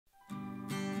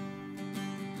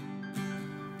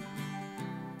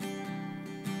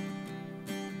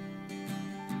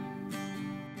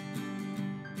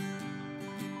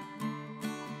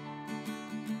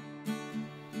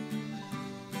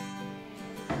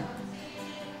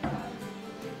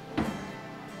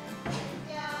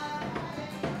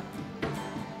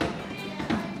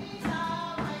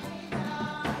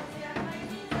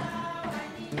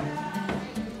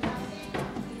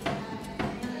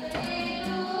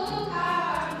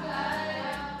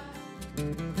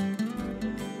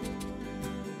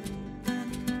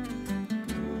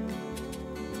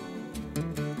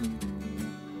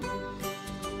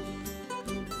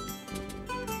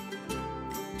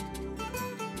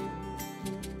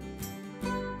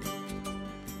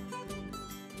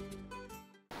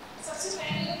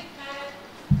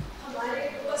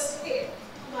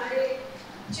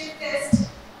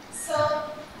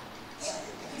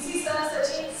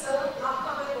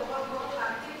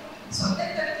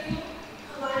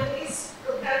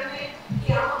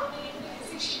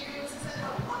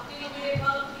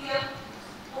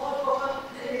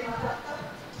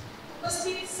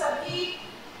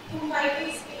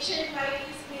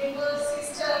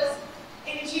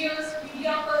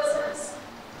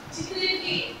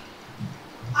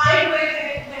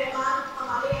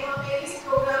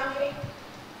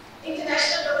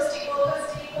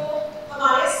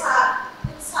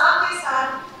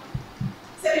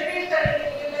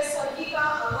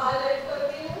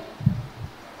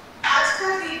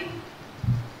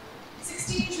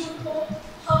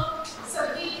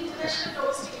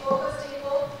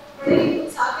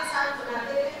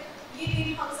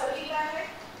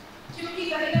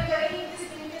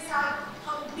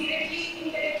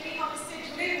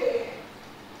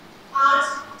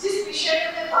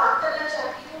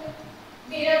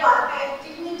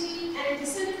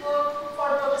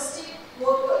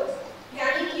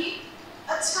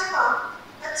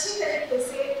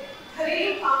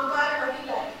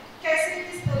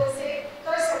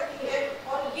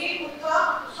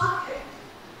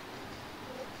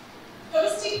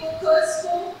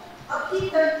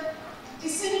हकीकत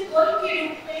decent work के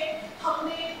रूप में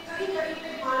हमने कहीं-कहीं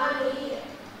पे माना नहीं है।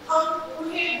 हम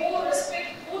उन्हें वो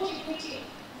रिस्पेक्ट, वो डिग्निटी,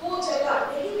 वो जगह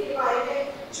नहीं दे पाए हैं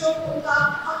जो उनका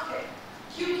हक है,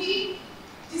 क्योंकि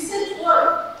डिसेंट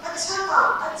वर्क, अच्छा काम,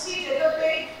 अच्छी जगह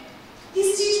पे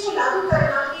इस चीज को लागू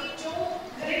करना कि जो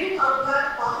घरेलू कामगार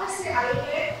बाहर से आए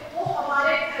हैं वो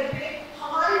हमारे घर पे,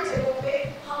 हमारे जगह पे,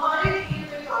 हमारे दिए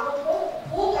हुए कामों को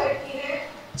वो करती है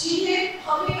जिन्हें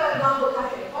हमें करना होता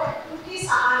है, और उनके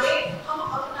सहारे हम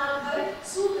अपना घर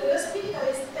सुव्यवस्थित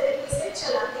तरीके से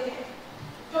चलाते हैं।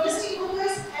 Domestic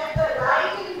workers have the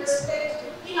right and respect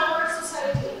in our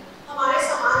society. हमारे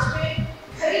समाज में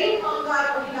घरेलू कामगार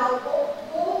महिलाओं को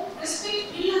वो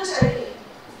रिस्पेक्ट मिलना चाहिए।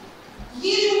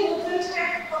 ये जो मूवमेंट है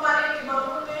हमारे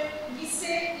दिमागों में,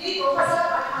 इससे ये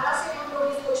 2018 से हम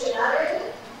लोग इसको चला रहे थे।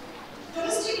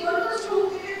 डोमेस्टिक वर्कर्स जो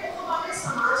होते हैं वो हमारे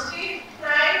समाज के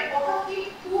प्राय बहुत ही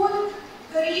पूर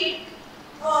गरीब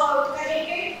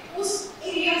कहेंगे उस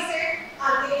एरिया से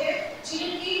आते हैं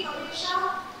जिनकी हमेशा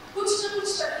कुछ न कुछ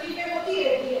तकलीफें होती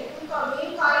रहती है। उनका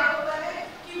मेन कार्य होता है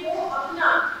कि वो अपना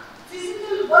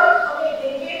फिजिकल वर्क हमें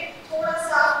देंगे, थोड़ा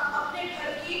सा अपने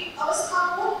घर की अवस्था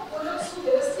को वो लोग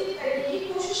सुव्यवस्थित करने की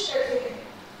कोशिश करते हैं।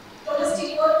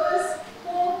 डोमेस्टिक वर्कर्स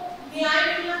को न्याय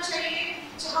मिलना चाहिए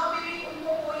जहाँ पे भी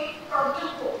उनको कोई प्रॉब्लम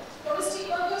हो।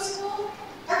 डोमेस्टिक वर्कर्स को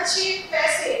अच्छे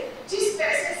पैसे, जिस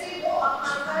पैसे से वो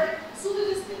अपना घर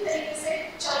सुव्यवस्थित तरीके से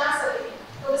चला सके।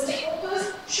 Domestic workers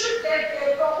should get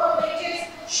their proper wages,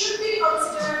 should be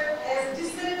considered as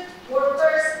decent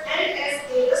workers and as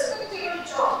a respectable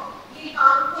job. ये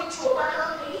काम कोई छोटा काम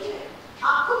नहीं है।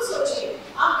 आप खुद सोचिए,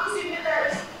 आपकी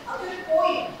जिम्मेदारी अगर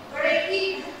कोई बड़े ही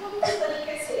महत्वपूर्ण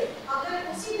तरीके से अगर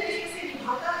उसी तरीके से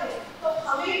निभाता है तो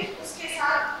हमें उसके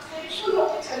साथ थैंकफुल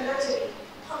होकर चलना चाहिए,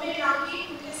 हमें ना कि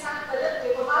उनके साथ गलत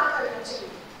व्यवहार करना चाहिए।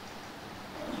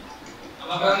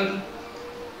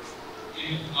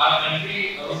 In our country,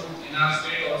 in our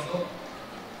state also,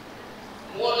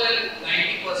 more than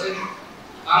 90%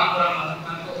 काम कर रहा है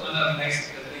तो अनऑर्गेनाइज्ड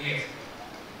सेक्टर ही है।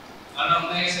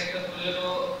 अनऑर्गेनाइज्ड सेक्टर बोले तो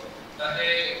ताकि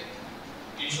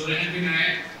इंश्योरेंस भी ना है,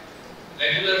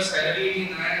 रेगुलर सैलरी भी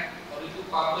ना है, और इनको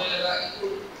पापड़े लगा इनको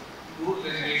रूल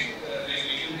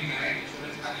रेगुलेशन भी ना है,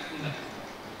 इंश्योरेंस का इनको ना है।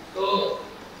 तो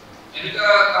इनका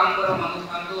काम कर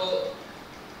रहा तो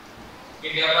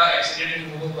केडियाबा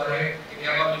एक्सीडेंट हो पारे,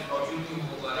 केडियाबा मिसफॉर्च्यून भी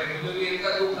हो पारे, तो भी इनका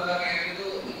दुख लगा है कि तो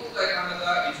इनको का काम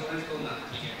लगा इंश्योरेंस को ना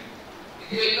ठीक है।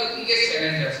 ये इनका बिगेस्ट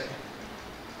चैलेंज है सर।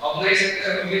 ऑर्गेनाइज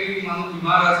सेक्टर में भी मानो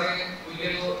बीमार आसे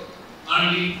कोई तो अर्न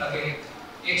लीव থাকে,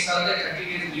 एक साल के 30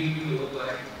 डेज लीव भी हो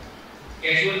पारे,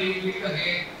 कैजुअल लीव भी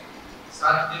থাকে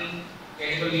 7 दिन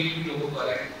कैजुअल लीव भी हो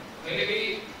पारे। पहले भी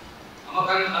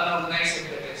हमारा अनऑर्गेनाइज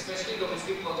सेक्टर है, स्पेशली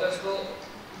डोमेस्टिक वर्कर्स को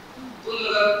कुल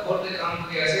कोर्ट के काम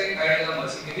के ऐसे कायदे का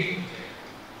मर्सी के भी है।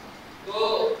 तो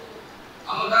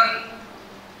हमारा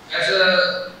एज अ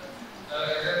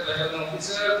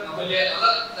ऑफिसर नबले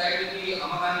अलग टाइप की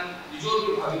हमारा निजोर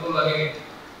भी भाभी को लगे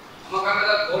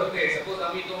हमारा कोर्ट पे सपोज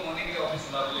अभी तो मॉर्निंग के ऑफिस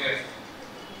चला बोले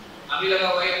अभी लगा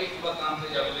हुआ है कि सुबह काम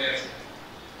पे जा बोले ऐसे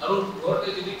और कोर्ट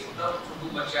के यदि छोटा छोटू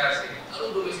बच्चा ऐसे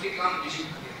और डोमेस्टिक काम इशू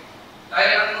करे ताई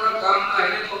हमारा काम ना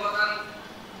है तो हमारा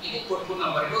इनको कोर्ट को ना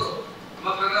पड़े तो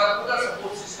हमारा पूरा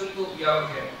सपोर्ट सिस्टम को दिया हुआ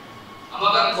है।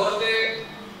 हमारा घर पे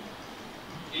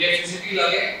इलेक्ट्रिसिटी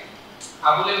लगे,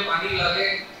 आपले पानी लगे,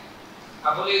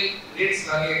 आपले रेट्स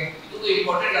लगे, ये तो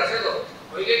इम्पोर्टेंट आसे तो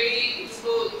पहले भी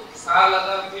इसको साल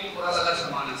लगा फिर पूरा लगा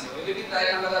सामान आसे पहले भी ताई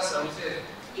लगा सर्विसेज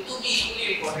ये तो भी इक्वली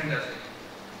इम्पोर्टेंट आसे।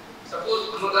 सपोज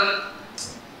हमारा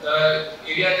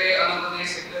एरिया के हमारा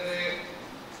सेक्टर में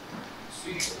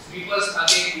स्वीपर्स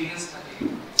आगे क्लीनर्स आगे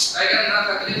ताई का ना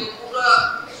था तो पूरा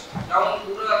टाउन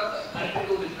पूरा कंट्री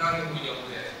को बिखरा के हो जाता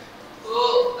है। तो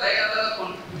ताई का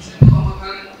कंट्रीब्यूशन को हमारा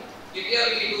कितना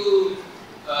भी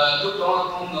तो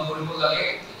टाउन ना बोल को लगे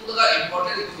तो का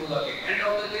इंपॉर्टेंट तो लगे end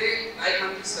of the day I can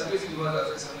की सर्विस गिवर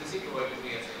आसे सर्विस ही प्रोवाइड करी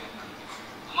आसे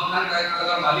हमारा ताई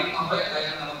का मालिक ना होय ताई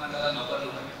का हमारा नौकर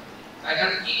ना होय ताई का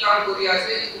की काम करी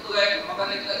आसे तो का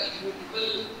हमारा का इक्विटेबल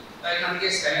ताई का के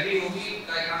सैलरी होगी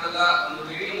ताई का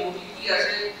रेडियम होगी की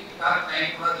आसे ठीक ठाक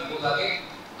टाइम पूरा दिगो लगे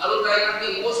और ताई का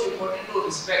मोस्ट इंपोर्टेंट टू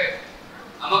रिस्पेक्ट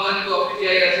हमारा को ऑफिस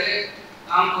आई आसे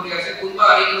काम करी आसे कुंबा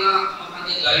आई ना हमारा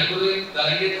गाड़ी बोले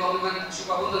गाड़ी में तो हमारा कुछ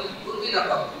पाबो ना दूर भी ना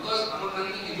पाबो बिकॉज़ हमारा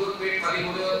की जो पेट खाली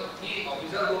हो गया की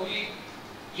ऑफिसर होगी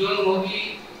यून होगी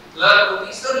क्लर्क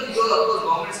होगी सब जो ऑफ कोर्स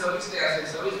गवर्नमेंट सर्विस के आसे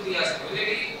सर्विस दी आसे बोले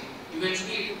कि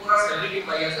इवेंचुअली पूरा सैलरी भी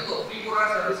पाई आसे तो फ्री पूरा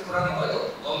सर्विस पूरा ना हो तो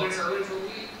गवर्नमेंट सर्विस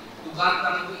होगी दुकान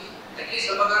काम होगी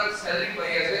एटलीस्ट हमारा सैलरी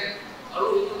पाई आसे और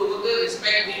उनको लोगों को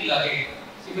रिस्पेक्ट भी लगे।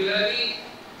 सिमिलरली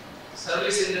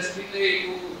सर्विस इंडस्ट्री पे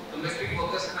domestic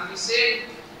workers can be same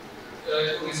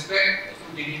to respect to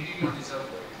dignity to deserve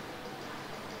करे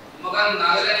मगर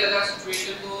नागालैंड लगा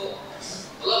सिचुएशन तो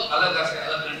अलग আছে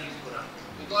अलग कंट्रीज पूरा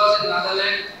because in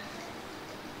Nagaland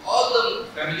all the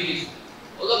families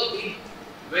all of the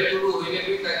well to do होने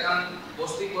भी कहता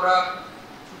बोस्ती पूरा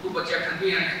छोटू बच्चा खान भी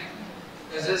आने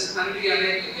cousins खान भी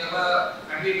आने या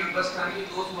family members खान भी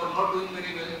those who are not doing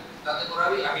very well ताकि पूरा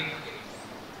भी आगे निकले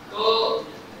तो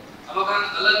हमारे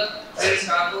अलग फ्रेंड्स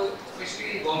का तो especially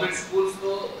in government schools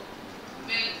तो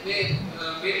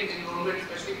मेरी enrollment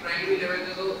especially primary level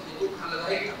पे तो खान लगा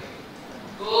ही था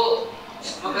तो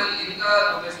मगर इनका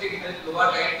domestic health lower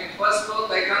diet के first तो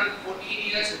ताइकान 14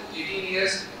 years to 18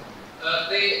 years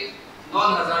they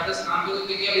non hazardous काम तो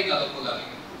क्या भी कागज को लागे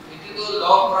इतनी तो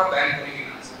law पूरा बैन करेगी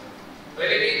ना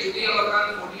पहले भी जुदी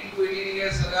हमारे 14 to 18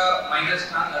 years लगा minus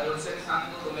खान adolescent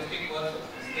खान तो domestic work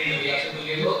नहीं लगी ऐसे तो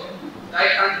ये लोग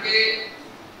ताइकान के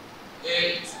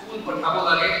स्कूल पढ़ाबो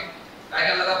लागे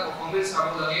ताइकान लगा performance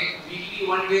आबो लागे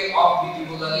weekly one day off भी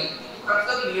दिबो लागे तो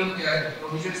करता नियम क्या है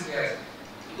provisions क्या है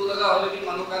तो लगा होले भी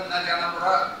मानो का ना जाना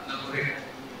पड़ा ना करे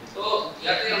तो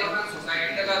याते हमारा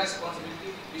सोसाइटी का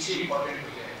रिस्पांसिबिलिटी विषय इंपॉर्टेंट हो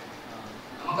गया है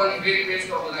हमारा फेथ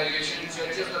बेस्ड ऑर्गेनाइजेशन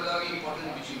चर्चेस लगा भी इंपॉर्टेंट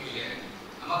विषय हो गया है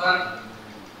हमारा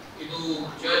ಇದು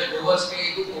ಚರ್ಚ್ ಗೋವರ್ಸ್ के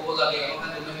ಇದು ಕೋಬೋ लागे हमारा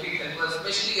domestic health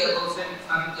specially adolescent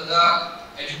Khan लगा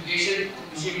एजुकेशन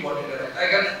विषय इंपॉर्टेंट है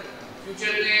ताकि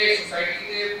फ्यूचर के सोसाइटी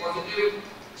के पॉजिटिव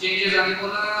चेंजेस आने को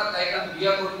ना ताकि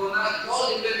बिया को ना all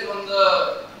depends on the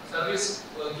service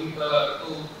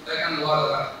to ताकि लोहा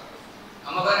लगा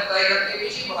हमारा ताकि के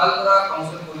विषय बहाल करा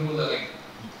काउंसिल को लगे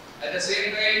एट द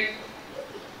सेम टाइम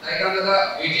ताकि लगा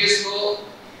वेजेस को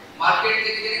मार्केट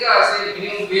के तरीका ऐसे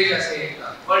मिनिमम वेज ऐसे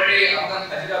पर डे आपका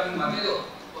हजिरा भी माने दो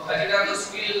तो हजिरा तो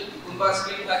स्किल कुंबा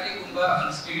स्किल ताकि कुंबा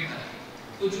अनस्किल था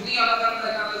तो जुनी हमारा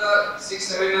ताकि लगा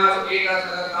 6-7 आवर्स 8 आवर्स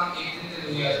लगा काम एक दिन से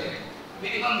हो जाते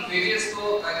मिनिमम वेजेस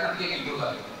को ताकि के किलो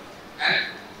लगे एंड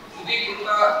जुदी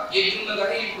कुंबा एक दिन लगा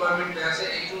ही एम्प्लॉयमेंट ऐसे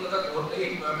एक दिन लगा बहुत ही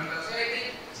एम्प्लॉयमेंट ऐसे I think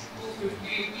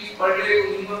 250 rupees per day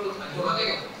minimum तो खर्च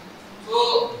लगेगा तो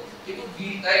itu di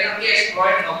daerah dia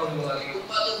exploit ना करो वाले तो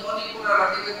बाद मनी पूरा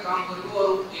रात के काम करो और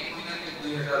एक महीना के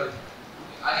 2000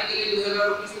 आज के लिए 2000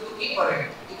 रुपए तो की पड़े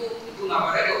itu ना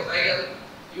पड़े तो दायरा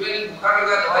इवन बुखार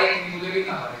लगा दवाई मिले भी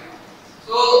ना पड़े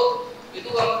तो itu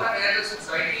हमारा एज अ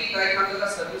सोसाइटी दायरा का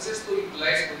सर्विसेज को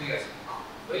यूटिलाइज कर दिया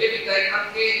पहले भी दायरा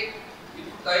के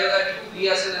दायरा जो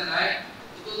दिया से ना है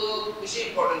itu तो विषय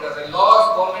इंपॉर्टेंट है लॉज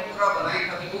गवर्नमेंट पूरा बनाई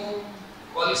था वो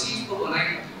पॉलिसीज को बनाई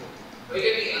था पहले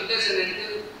भी unless and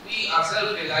until we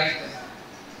ourselves realize that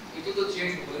it is a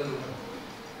change to the world.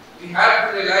 We have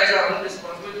to realize our own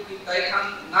responsibility. ताई खान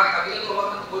ना खाली तो हमारा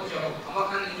खान बहुत जाओ हमारा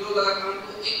खान जो लगा खान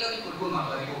तो एक का भी कुछ ना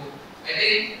करेगा I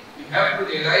think we have to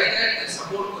realize that and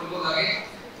support करेगा लगे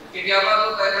कि क्या बात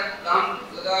हो ताई खान काम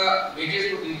लगा wages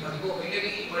को दी करेगा पहले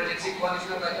भी emergency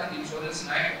condition ताई खान insurance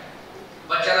नहीं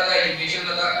बच्चा लगा education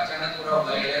लगा अचानक पूरा हो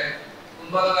गया है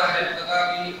उनका लगा health लगा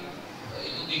भी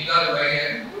itu दिक्कत हो गई है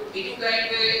itu टाइम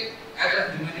पे as a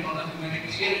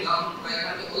humanitarian काम करना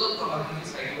है तो अलग प्रकार की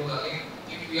साइड होगा कि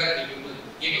if we are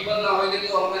capable ना होए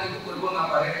तो हम ना करबो ना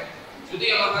पारे যদি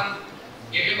আমরা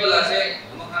capable আছে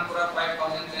আমরা পুরা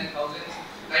 5000 10000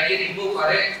 লাইকে দিব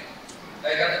পারে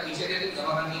তাইকা তো পিছে দিয়ে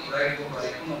আমরা কি ঘুরাই দিব পারে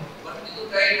কোনো বাট কিন্তু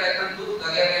তাইকা তো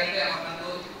দাগা টাইমে আমরা তো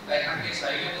তাইকা के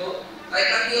साइड तो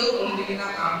ताकि और उन दिखे ना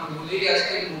काम को ले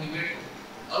आके मोटिवेट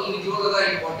और निजो का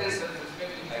इंपॉर्टेंस सेल्फ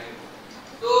रिस्पेक्ट दिखाई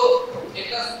तो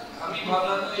एक हमी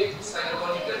भावना तो एक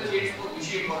साइकोलॉजिकल चेंज को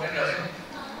विषय इंपॉर्टेंट है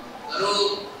और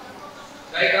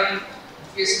लाइक हम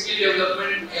के स्किल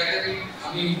डेवलपमेंट या कि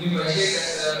हमी इतनी बचे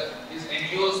इस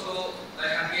एनजीओस को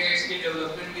लाइक हम के स्किल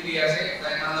डेवलपमेंट भी दिया है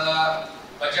लाइक हमारा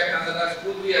बच्चा का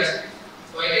स्कूल भी है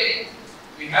so I think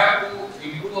we have to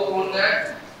improve upon that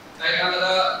like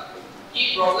हमारा की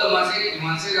प्रॉब्लम आसे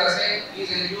डिमांड्स आसे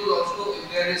these NGOs also if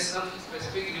there is some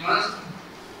specific demands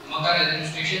हमारा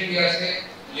एडमिनिस्ट्रेशन भी आसे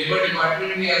लेबर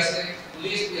डिपार्टमेंट भी आसे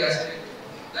पुलिस भी आसे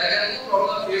like any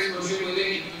problem face social media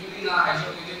individually ना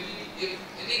iso media if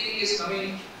anything is coming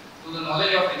to the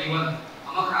knowledge of anyone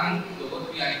हमारा खान लोगों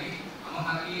भी आएंगे हमारा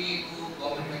खान की तो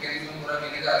गवर्नमेंट मैकेनिज्म पूरा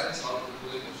करने का आसे सॉल्व करने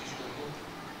की कोशिश करो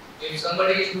if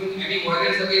somebody is doing any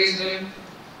violence against them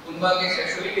उनका के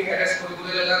सेक्सुअली हैरेस कोई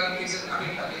बोले लगा कि केस आगे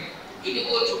खाते इनको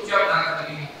को चुपचाप ना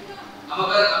करनी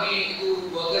हमारा अभी तो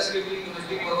वर्कर्स के भी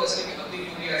डोमेस्टिक वर्कर्स के भी अपनी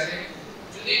ड्यूटी आसे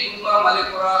जुदी उनका मालिक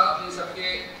पूरा अपनी सबके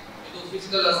तो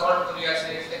फिजिकल असॉल्ट करिया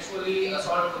से सेक्सुअली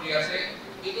असॉल्ट करिया से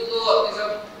इनको तो अपने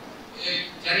सब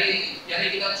यानी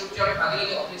कि ना चुपचाप खाते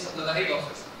तो अपनी सब लगा ही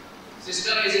losses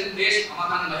system is in place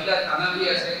हमारा महिला थाना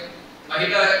भी ऐसे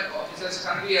महिला ऑफिसर्स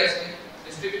खान भी ऐसे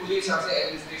डिस्ट्रिक्ट पुलिस आसे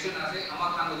एडमिनिस्ट्रेशन आसे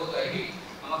हमारा खान लोगों का ही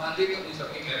हमारा खान भी अपनी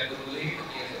सबके कैरेक्टर को ले ही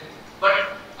किया है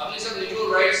बट अपने सब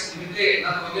नेचुरल राइट्स मिलते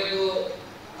ना होते तो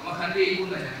हम खाने इकून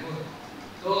ना जाने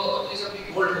तो अपने सब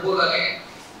की गोल्ड हो लगे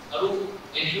अरु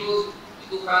एनजीओ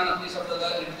itu kan अपने सब लगा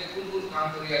मिलते कौन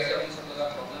काम करिए ऐसे अपने सब लगा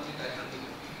प्रॉब्लम भी टाइटल भी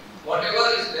whatever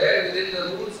is there within the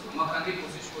rules हम खाने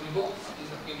कोशिश करिबो अपने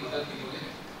सबकी मदद की बोले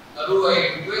अरु I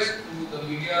request to the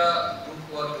media group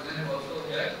who are present also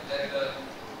here that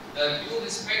the due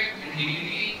respect and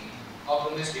dignity of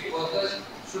domestic workers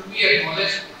should be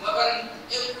acknowledged. Makan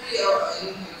every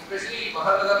especially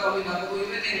bahar laga kami nago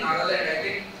even in Nagaland I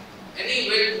think any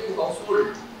way to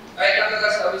household kaya laga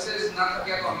services na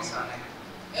thakya kami sana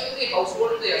hai every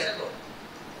household they aise to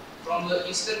from the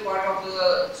eastern part of the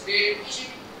state each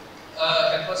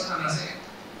help us khana se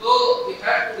so we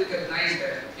have to recognize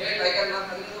that ye kaya na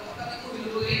thakya to makan ko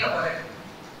bilkul nahi na pare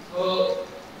so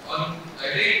on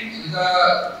I think the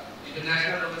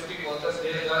international domestic workers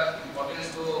day का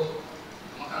importance तो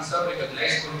हम सब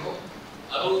recognize करो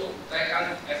अरु ताई कान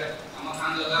ऐसे हम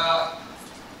खान लगा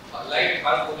लाइट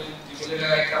हाल को जिसले का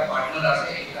एक पार्टनर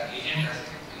आसे एक एजेंट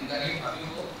आसे इनका ही भाभी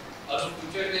को अरु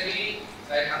फ्यूचर में भी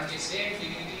ताई कान के सेम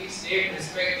डिग्निटी सेम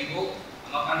रिस्पेक्ट दियो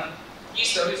हम खान की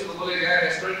सर्विस को बोले जाए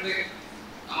रेस्टोरेंट में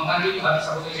हम खान भी हर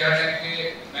सब को जाए कि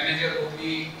मैनेजर हो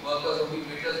भी वर्कर्स हो भी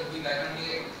वेटर्स हो भी ताई कान के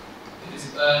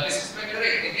डिसरिस्पेक्ट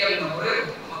करे देखिए अभी नंबर है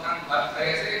मकान बात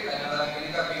करे से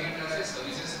का पेमेंट ऐसे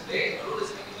सर्विसेज दे और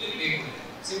रिस्पेक्टफुली पे करे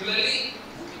सिमिलरली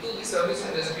तो दी सर्विस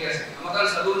इंडस्ट्री है मकान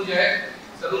सलून जो है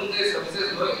सलून के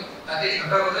सर्विसेज होय ताकि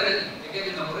झगड़ा होता नहीं देखिए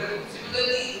अभी नंबर है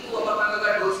सिमिलरली तो मकान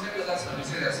का डोर स्टेप लगा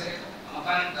सर्विसेज ऐसे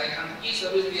मकान कान की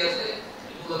सर्विस दिया से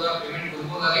तो लगा पेमेंट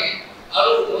को लगे और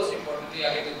मोस्ट इंपोर्टेंटली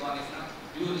आगे के दुकान इसना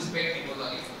ड्यू रिस्पेक्ट की बोला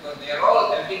because they are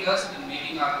all helping us in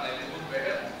making our livelihood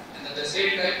better and at the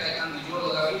same time they can visual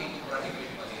लगा भी practically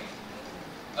वाली है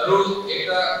अरु एक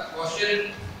question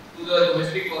to the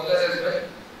domestic workers as well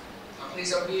अपनी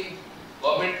सबकी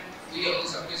गवर्नमेंट भी अपनी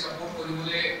सबकी सपोर्ट करी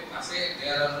बोले ऐसे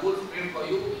there are rules framed for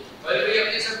you पर भी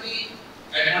अपनी सबकी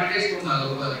एडवांटेज को ना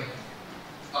लो वाले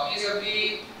अपनी सबकी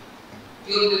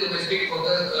क्यों domestic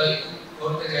workers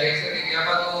और पे जाए से क्या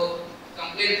बात हो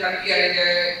कंप्लेंट करके आए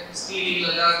जाए स्टीलिंग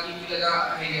लगा कीकी लगा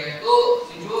आए जाए तो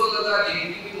जो लगा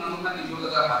डिग्निटी की मानो का जो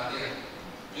लगा हाथे है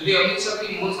यदि अपनी सब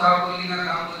की मूल साफ करने का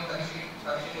काम करे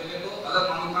साक्षी बोले तो अलग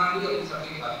मानो काम भी अपनी सब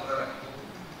की बात कर रहा है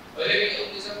पहले भी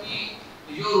अपनी सब की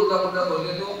जो उल्टा पुल्टा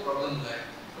बोले तो प्रॉब्लम है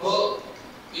तो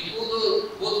इनको तो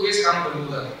बहुत वेस्ट काम कर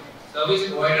दूंगा service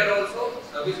provider also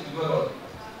service giver also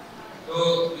तो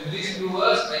with these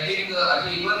viewers I think आज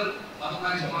इवन मानो का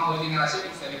जमा हो गया से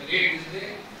to celebrate this day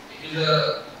it is a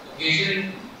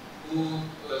occasion to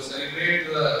celebrate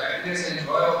the happiness and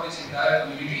joy of this entire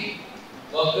community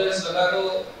workers लगा तो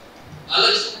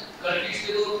अलग कंट्रीज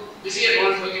के तो बेसी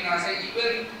एडवांस हो गए ना से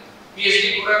इवन पीएचडी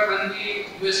पूरा फन भी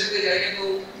यूएसए से जाएंगे तो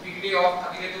वीकली ऑफ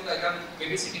आगे तो ताकि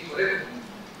बेबी सिटिंग करे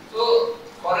तो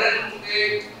फॉरेन के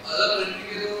अलग कंट्री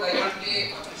के तो ताकि के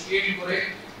अप्रिशिएट करे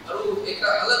और एक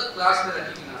अलग क्लास में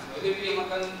रखी ना वैसे भी हम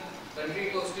कंट्री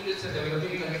को still it's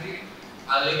developing country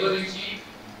uh labour इची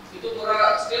itu पूरा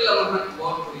still हम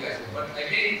बहुत हो गया है बट आई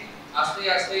थिंक आस्ते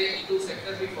आस्ते इतो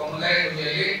सेक्टर भी फॉर्मलाइज हो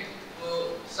जाएंगे तो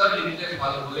सब लिमिटेड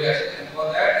फॉलो हो रहे हैं and for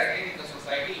that I think the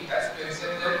society has to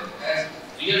accept them as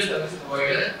real service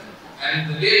provider and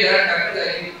the way that happens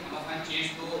I think हम कैन चेंज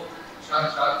तो साथ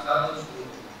शुरू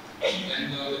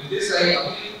and with this I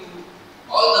appeal to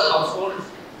all the households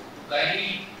kindly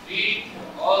treat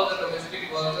all the domestic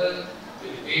workers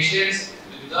with patience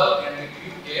with love and with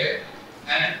due care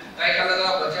and ताई का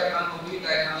लगा बच्चा खान होगी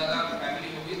ताई का लगा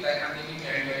फैमिली होगी ताई का की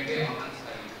कैंडिडेट है हमारे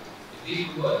साथ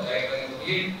these work I can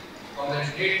again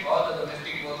congratulate all the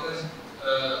domestic workers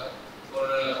for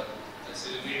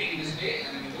celebrating this day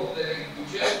and we hope that in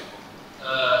future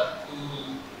to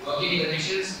working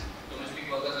conditions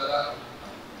domestic workers are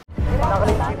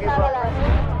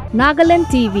Nagaland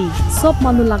TV, Sop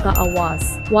Manulaga Awas.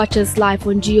 Watch us live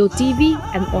on Geo TV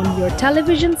and on your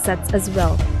television sets as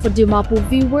well. For Dimapur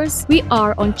viewers, we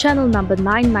are on channel number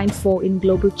 994 in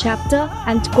Global Chapter,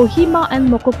 and Kohima and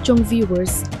Mokokchung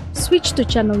viewers, switch to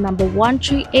channel number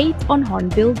 138 on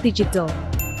Hornbill Digital.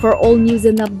 For all news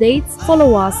and updates,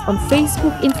 follow us on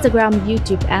Facebook, Instagram,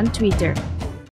 YouTube and Twitter.